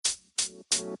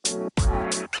The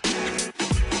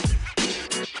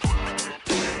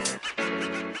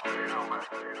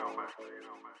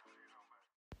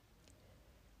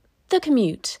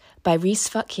Commute by Reese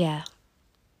Fuckier.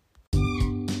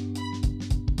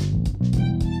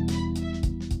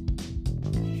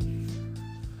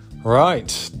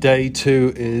 Right, day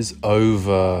 2 is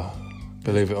over,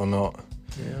 believe it or not.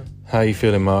 Yeah. How are you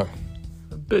feeling, Mark?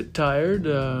 A bit tired.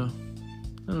 I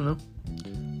don't know.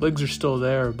 Legs are still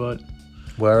there, but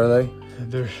Where are they?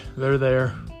 they're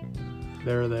there.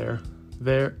 They're there.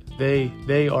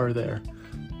 They are there.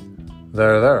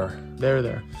 They're there. They're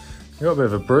there. You got a bit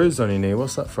of a bruise on your knee.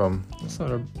 What's that from? That's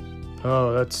not a.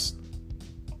 Oh, that's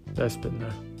been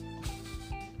there.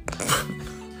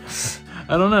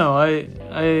 I don't know. I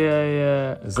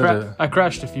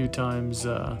crashed a few times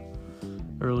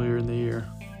earlier in the year.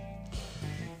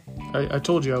 I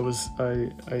told you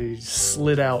I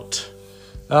slid out.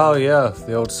 Oh yeah,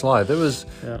 the old slide. It was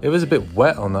Yeah. a bit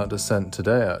wet on that descent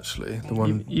today, actually. The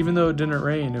one Even though it didn't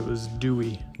rain, it was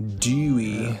dewy.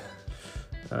 dewy.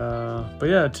 But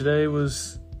yeah, today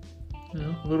was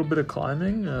a little bit of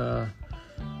climbing.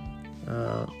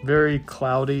 Very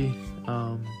cloudy.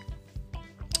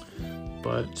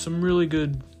 But some really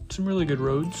good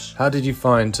roads. How did you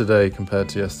find today compared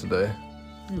to yesterday?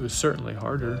 It was certainly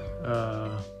harder.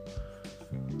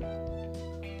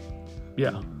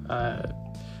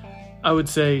 I would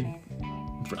say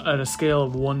at a scale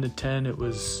of 1 to 10, it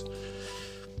was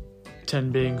 10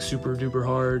 being super duper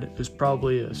hard. It was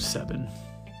probably a 7.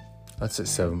 I'd say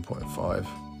 7.5.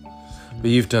 But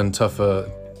you've done tougher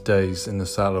days in the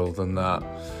saddle than that.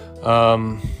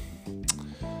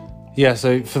 Yeah,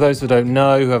 so for those that don't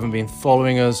know, who haven't been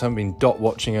following us, haven't been dot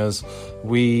watching us,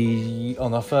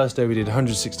 on our first day we did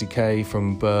 160k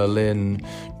from Berlin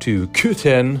to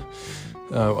Köthen.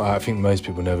 I think most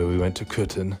people know that we went to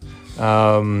Köthen.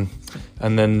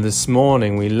 And then this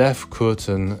morning we left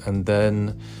Köthen, and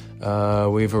then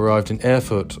we've arrived in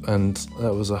Erfurt, and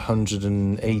that was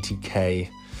 180k.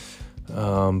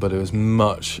 But it was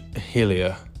much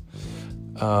hillier.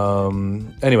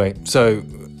 Anyway, so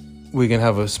we're going to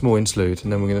have a small interlude,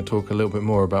 and then we're going to talk a little bit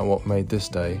more about what made this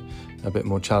day a bit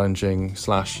more challenging /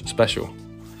 special.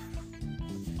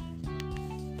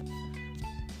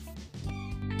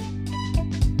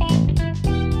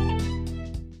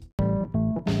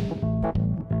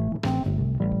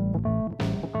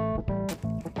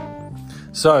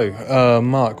 So,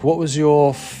 Mark, what was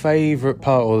your favourite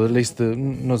part, or at least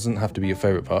doesn't have to be your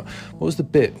favourite part, what was the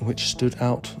bit which stood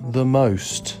out the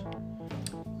most?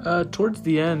 Towards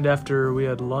the end, after we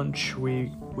had lunch,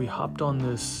 we hopped on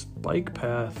this bike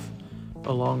path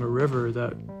along a river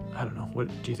that, I don't know, what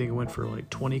do you think it went for, like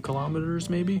 20 kilometers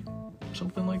maybe?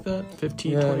 Something like that?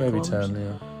 15, 20 maybe kilometers? 10,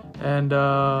 yeah. And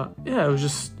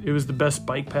it was the best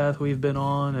bike path we've been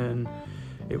on, and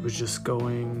it was just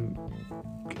going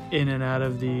in and out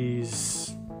of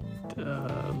these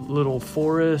little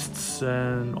forests,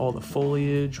 and all the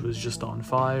foliage was just on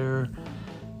fire,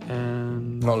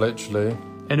 and Not literally.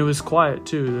 and it was quiet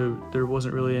too. There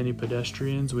wasn't really any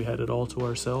pedestrians. We had it all to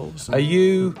ourselves. Are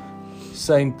you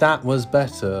saying that was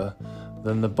better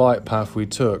than the bike path we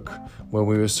took when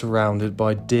we were surrounded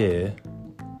by deer?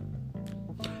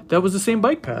 That was the same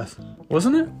bike path,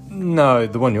 wasn't it? No,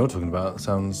 the one you're talking about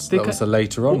that was the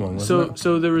later on one, wasn't it?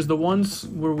 So there was the ones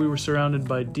where we were surrounded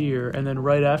by deer, and then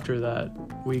right after that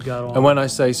we got on. And when I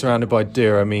say surrounded by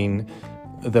deer, I mean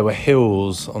there were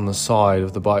hills on the side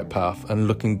of the bike path, and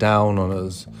looking down on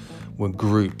us were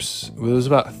groups. There was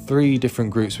about 3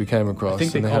 different groups we came across. I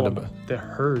think they and called them the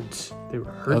herds. They were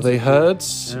herds. Are they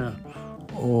herds? Yeah.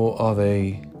 Or are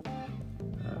they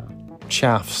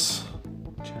chaffs?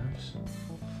 Chaps.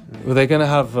 Were they going to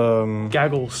have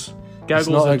Gaggles. it's Gaggles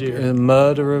not of a deer.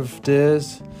 murder of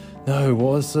deers? No,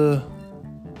 what was the...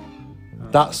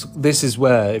 This is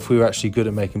where, if we were actually good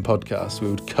at making podcasts, we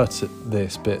would cut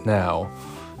this bit now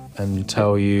and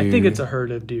tell you... I think it's a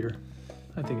herd of deer.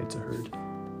 I think it's a herd.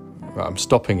 Right, I'm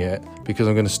stopping it because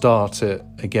I'm going to start it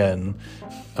again,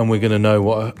 and we're going to know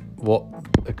what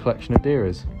a collection of deer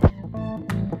is.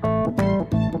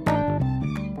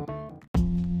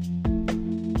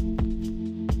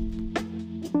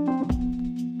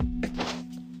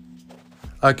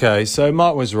 Okay, so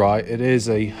Mark was right. It is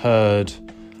a herd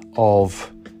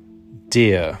of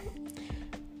deer.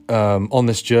 On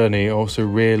this journey, I also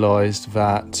realised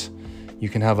that you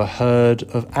can have a herd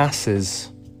of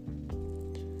asses.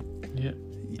 Yeah.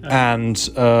 And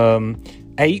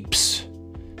apes.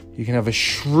 You can have a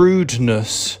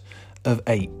shrewdness of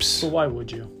apes. But why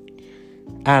would you?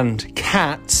 And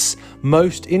cats,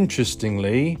 most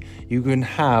interestingly, you can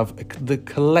have the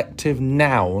collective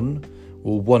noun,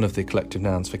 or one of the collective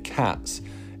nouns for cats,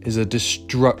 is a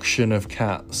destruction of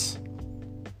cats.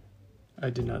 I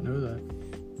did not know that.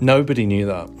 Nobody knew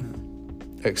that,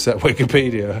 except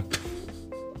Wikipedia.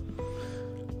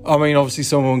 I mean, obviously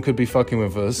someone could be fucking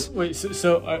with us. Wait,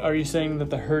 so are you saying that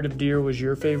the herd of deer was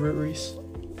your favorite, Reese?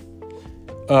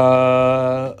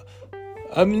 No,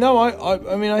 I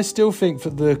mean, I still think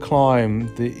for the climb,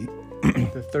 the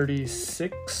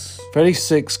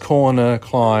 36 corner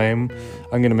climb,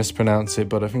 I'm going to mispronounce it,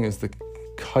 but I think it's the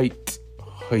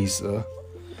Kitehuizer.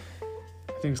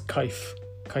 I think it's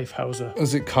Kaifhauser.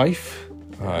 Is it Kaif?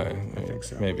 I think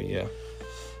so. Maybe, yeah.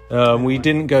 We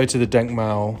didn't go to the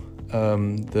Denkmal,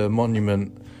 the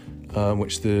monument,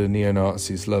 which the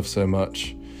neo-Nazis love so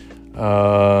much. We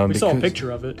saw a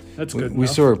picture of it. That's good. We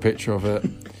saw a picture of it.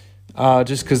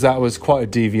 Just because that was quite a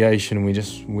deviation. We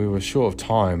were short of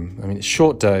time. I mean, it's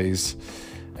short days,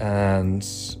 and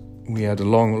we had a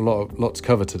lot to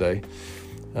cover today.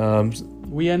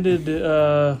 We ended,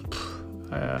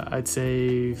 I'd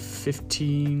say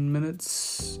 15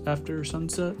 minutes after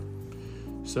sunset.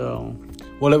 So,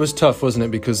 well, it was tough, wasn't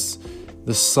it? Because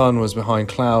the sun was behind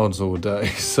clouds all day.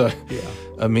 So, yeah.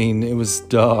 I mean, it was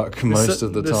dark most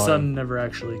of the time. The sun never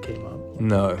actually came up.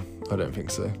 No, I don't think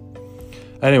so.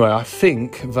 Anyway, I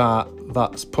think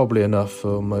that's probably enough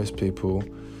for most people,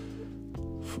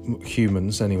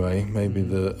 humans anyway. Maybe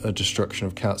a destruction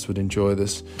of cats would enjoy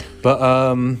this.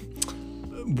 But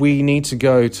we need to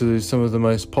go to some of the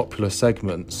most popular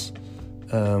segments,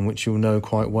 which you'll know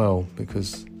quite well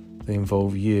because they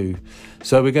involve you.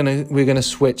 So we're gonna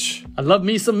switch. I love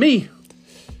me some me.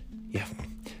 Yeah.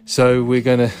 So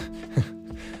well,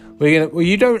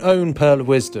 you don't own Pearl of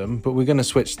Wisdom, but we're gonna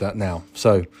switch that now.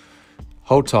 So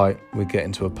hold tight, we get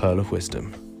into a Pearl of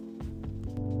Wisdom.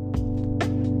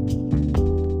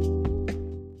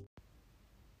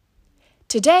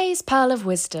 Today's Pearl of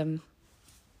Wisdom.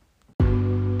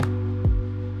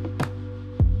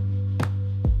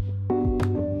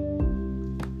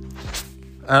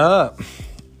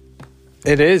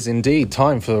 It is indeed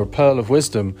time for a Pearl of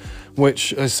Wisdom,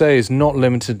 which I say is not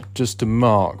limited just to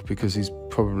Mark, because he's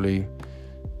probably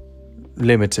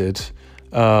limited.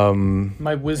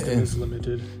 My wisdom is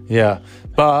limited. Yeah,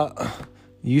 but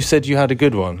you said you had a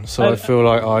good one, so I feel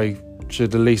like I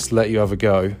should at least let you have a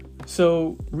go.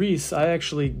 So, Reese, I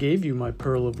actually gave you my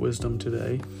Pearl of Wisdom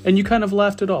today, and you kind of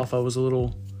laughed it off. I was a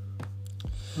little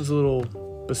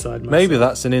beside myself. Maybe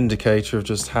that's an indicator of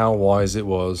just how wise it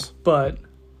was. But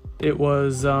it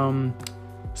was,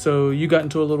 so you got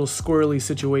into a little squirrely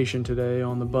situation today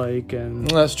on the bike, and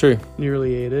That's true.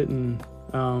 nearly ate it, and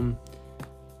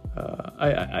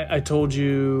I told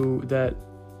you that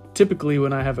typically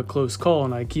when I have a close call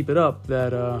and I keep it up,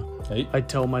 that I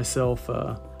tell myself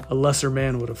a lesser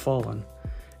man would have fallen.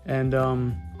 And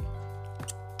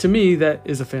to me, that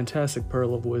is a fantastic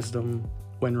Pearl of Wisdom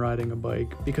when riding a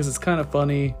bike, because it's kind of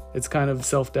funny, it's kind of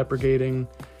self-deprecating.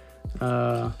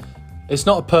 It's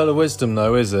not a Pearl of Wisdom,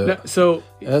 though, is it? No, so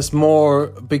it's more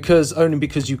because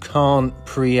you can't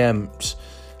preempt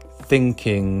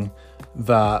thinking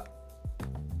that.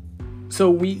 So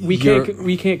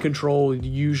we can't control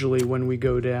usually when we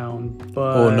go down,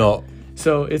 but or not.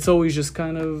 So it's always just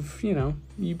kind of,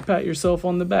 you pat yourself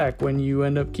on the back when you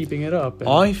end up keeping it up. And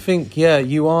I think, yeah,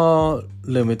 you are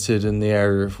limited in the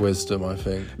area of wisdom, I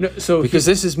think. No, so because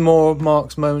this is more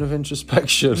Mark's moment of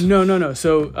introspection. No.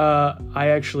 So I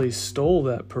actually stole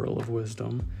that Pearl of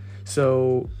Wisdom.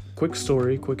 So quick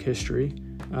story, quick history.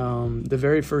 The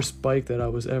very first bike that I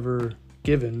was ever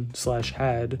given /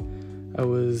 had, I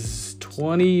was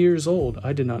 20 years old.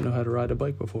 I did not know how to ride a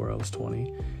bike before I was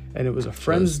 20. And it was a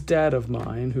friend's dad of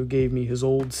mine who gave me his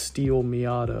old steel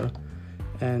Miata.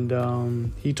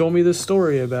 And he told me this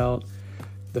story about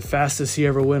the fastest he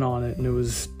ever went on it. And it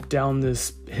was down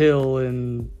this hill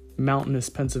in mountainous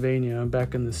Pennsylvania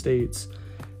back in the States.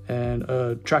 And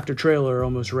a tractor trailer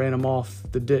almost ran him off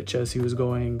the ditch as he was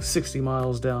going 60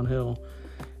 miles downhill.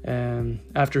 And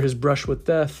after his brush with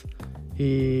death,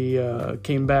 he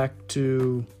came back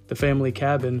to the family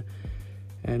cabin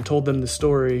and told them the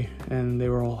story, and they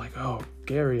were all like, "Oh,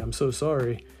 Gary, I'm so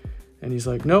sorry." And he's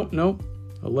like, Nope,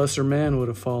 a lesser man would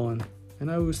have fallen.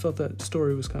 And I always thought that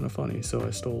story was kind of funny, so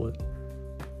I stole it.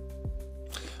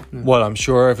 Yeah. Well, I'm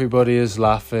sure everybody is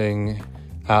laughing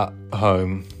at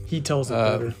home. He tells it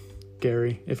better,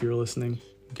 Gary, if you're listening.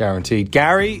 Guaranteed.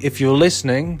 Gary, if you're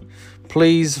listening,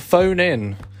 please phone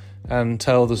in and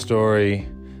tell the story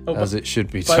as it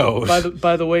should be told.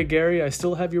 By the way, Gary, I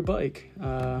still have your bike.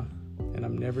 And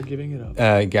I'm never giving it up.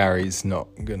 Gary's not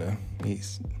gonna.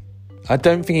 I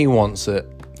don't think he wants it,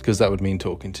 because that would mean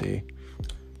talking to you.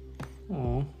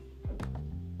 Aw.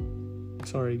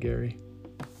 Sorry, Gary.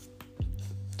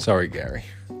 Sorry, Gary.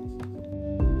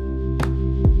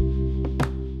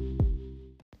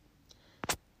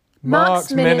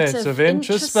 Mark's Minute of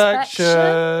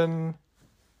Introspection.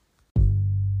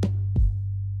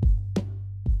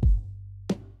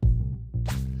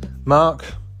 Mark,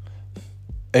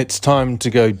 it's time to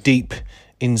go deep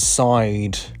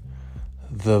inside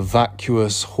the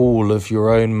vacuous hall of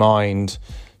your own mind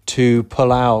to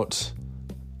pull out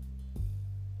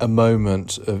a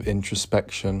moment of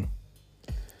introspection.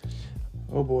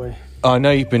 Oh boy. I know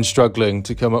you've been struggling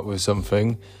to come up with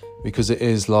something because it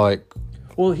is like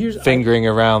fingering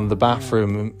around the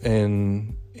bathroom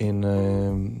in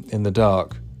the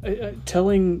dark.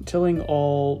 Telling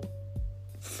all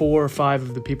 4 or 5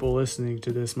 of the people listening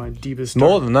to this my deepest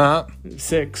More than that.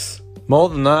 6. More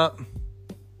than that.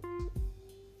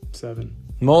 7.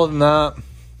 More than that.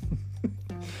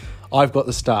 I've got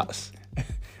the stats.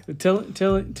 Telling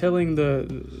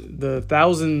the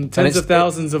tens of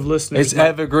thousands of listeners. It's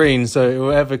evergreen, so it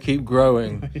will ever keep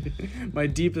growing. My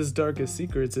deepest, darkest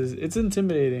secrets it's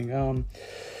intimidating.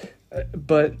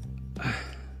 But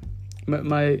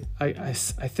I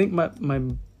think my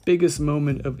biggest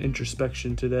moment of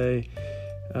introspection today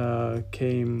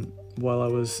came while I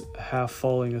was half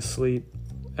falling asleep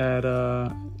at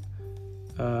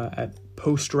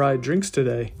post-ride drinks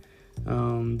today,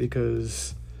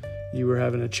 because you were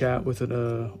having a chat with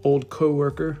an old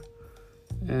coworker,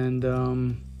 and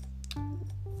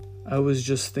I was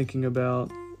just thinking about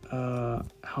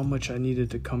how much I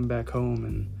needed to come back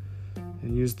home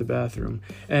and use the bathroom.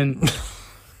 And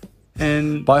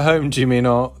by home, do you mean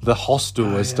the hostel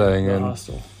we're staying in?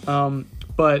 Hostel.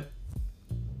 But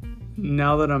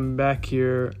now that I'm back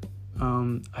here,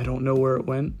 I don't know where it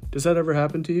went. Does that ever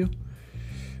happen to you?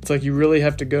 It's like you really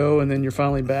have to go, and then you're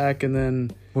finally back, and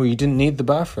then... Well, you didn't need the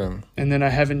bathroom. And then I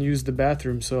haven't used the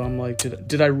bathroom, so I'm like,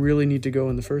 did I really need to go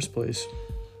in the first place?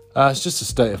 It's just a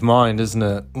state of mind, isn't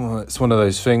it? Well, it's one of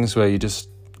those things where you just...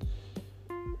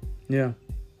 Yeah.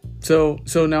 So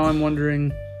now I'm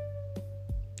wondering,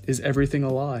 is everything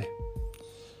a lie?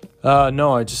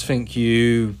 No, I just think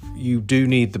you do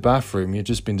need the bathroom. You've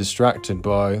just been distracted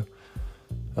by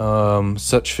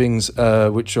such things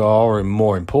which are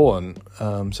more important,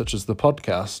 such as the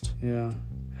podcast. Yeah.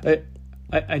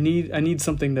 I need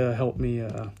something to help me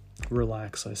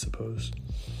relax, I suppose.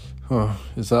 Oh,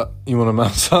 is that you want a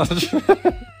massage?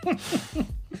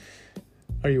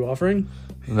 Are you offering?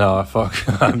 No,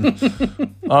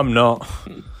 I'm not.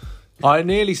 I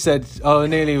nearly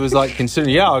was like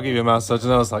considering, yeah, I'll give you a massage,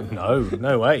 and I was like,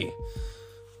 no way.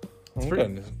 I'm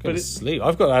going to sleep.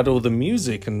 I've got to add all the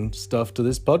music and stuff to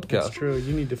this podcast. That's true.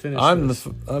 You need to finish. I'm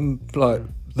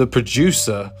the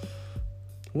producer.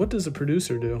 What does a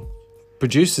producer do?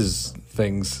 Produces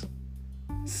things.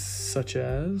 Such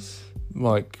as?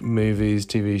 Like movies,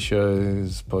 TV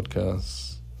shows,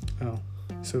 podcasts. Oh,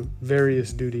 so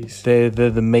various duties. They're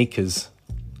the makers.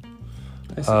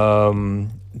 I see.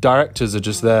 Directors are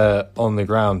just there on the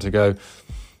ground to go,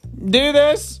 do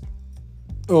this,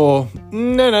 or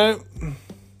no.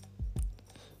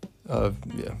 Yeah,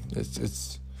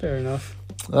 it's fair enough.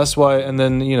 That's why, and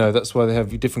then that's why they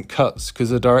have different cuts, because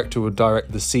the director would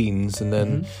direct the scenes, and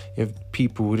then you have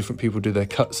different people do their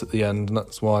cuts at the end, and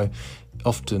that's why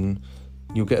often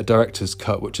you'll get a director's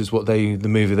cut, which is the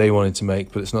movie they wanted to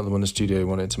make, but it's not the one the studio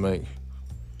wanted to make.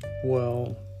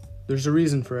 Well, there's a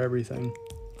reason for everything.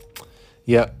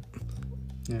 Yeah.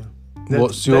 Yeah.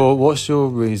 What's your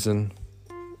reason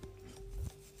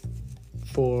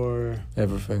for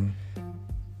everything?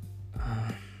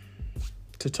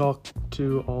 To talk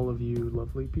to all of you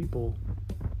lovely people.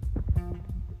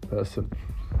 Person.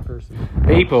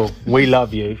 People, we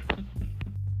love you.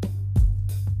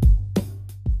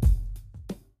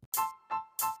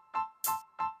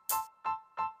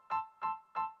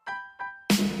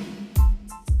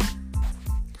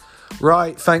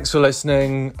 Right, thanks for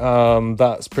listening.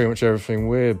 That's pretty much everything.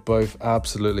 We're both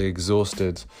absolutely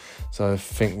exhausted, so I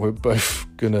think we're both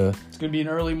gonna... It's gonna be an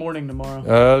early morning tomorrow.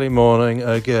 Early morning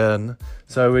again.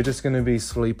 So we're just gonna be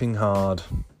sleeping hard.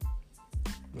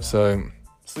 Yeah. So...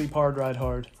 Sleep hard, ride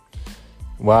hard.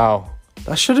 Wow.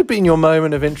 That should have been your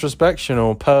moment of introspection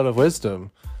or pearl of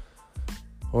wisdom.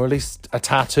 Or at least a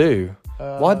tattoo.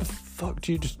 Why the fuck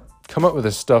do you just come up with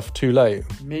this stuff too late?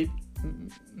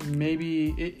 Maybe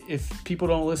if people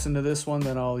don't listen to this one,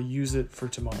 then I'll use it for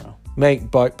tomorrow.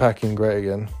 Make bikepacking great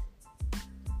again.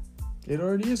 It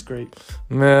already is great.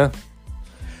 Yeah.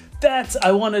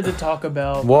 I wanted to talk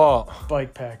about what?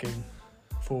 Bikepacking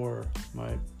for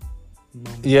my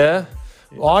moment. Yeah.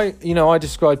 I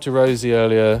described to Rosie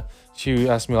earlier, she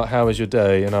asked me, like, how was your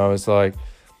day? And I was like,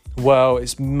 well,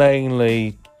 it's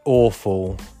mainly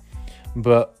awful.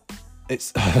 but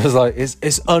it's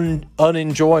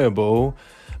unenjoyable.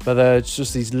 But there's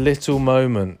just these little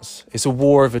moments. It's a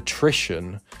war of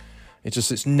attrition.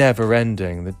 It's never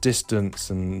ending. The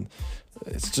distance, and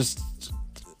it's just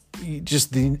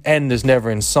the end is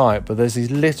never in sight. But there's these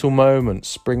little moments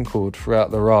sprinkled throughout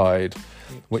the ride,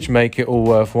 which make it all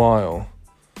worthwhile.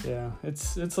 Yeah,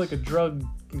 it's like a drug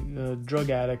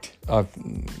addict. I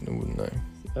wouldn't know.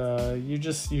 You're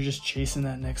just chasing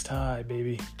that next high,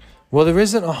 baby. Well, there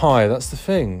isn't a high. That's the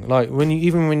thing. Like when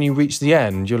you reach the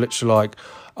end, you're literally like,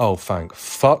 oh, thank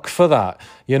fuck for that.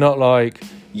 You're not like,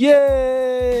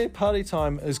 yay, party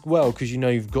time as well, because you know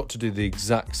you've got to do the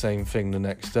exact same thing the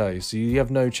next day, so you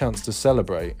have no chance to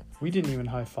celebrate. We didn't even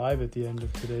high five at the end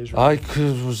of today's ride.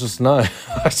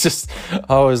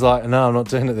 I was like, no, I'm not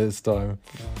doing it this time.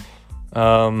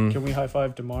 No. Can we high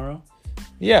five tomorrow?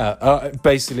 Yeah,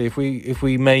 basically, if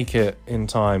we make it in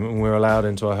time and we're allowed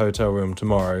into our hotel room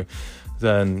tomorrow,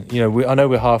 then I know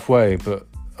we're halfway, but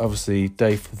obviously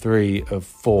day 3 of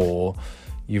 4,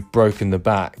 you've broken the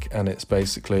back, and it's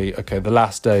basically okay. The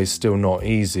last day is still not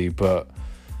easy, but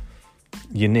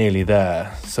you're nearly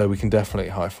there, so we can definitely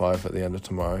high five at the end of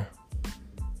tomorrow.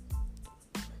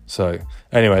 So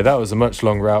anyway, that was a much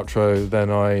longer outro than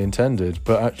I intended,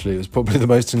 but actually it was probably the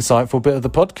most insightful bit of the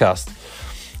podcast.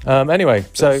 Anyway,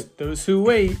 so those who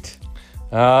wait.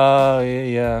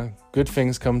 Yeah. Good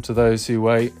things come to those who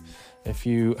wait. If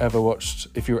you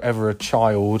were ever a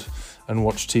child and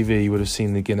watched TV, you would have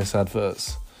seen the Guinness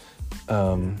adverts.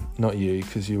 Not you,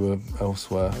 because you were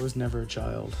elsewhere. I was never a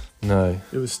child. No.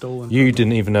 It was stolen. You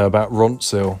didn't even know about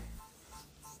Ronsil.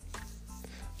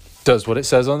 Does what it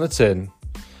says on the tin.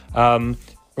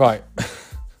 Right.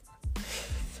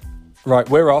 Right,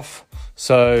 we're off.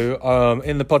 So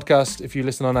in the podcast, if you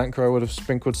listen on Anchor, I would have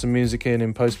sprinkled some music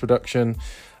in post-production.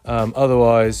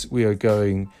 Otherwise, we are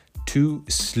going to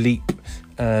sleep,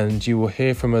 and you will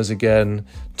hear from us again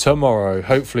tomorrow,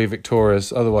 hopefully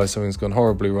victorious. Otherwise, something's gone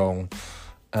horribly wrong.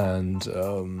 And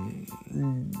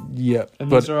yeah.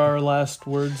 And these are our last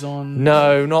words on.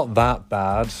 No, not that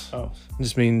bad. Oh, I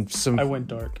just mean some. I went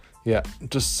dark. Yeah,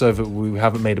 just so that we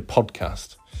haven't made a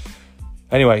podcast.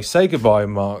 Anyway, say goodbye,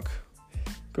 Mark.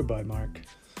 Goodbye, Mark.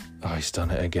 Oh, he's done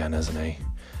it again, hasn't he?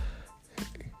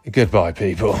 Goodbye,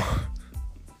 people.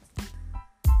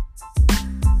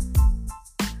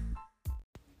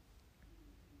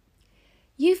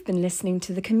 You've been listening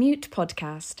to the Commute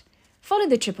podcast. Follow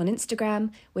the trip on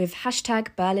Instagram with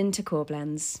 #Berlin to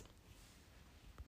Koblenz.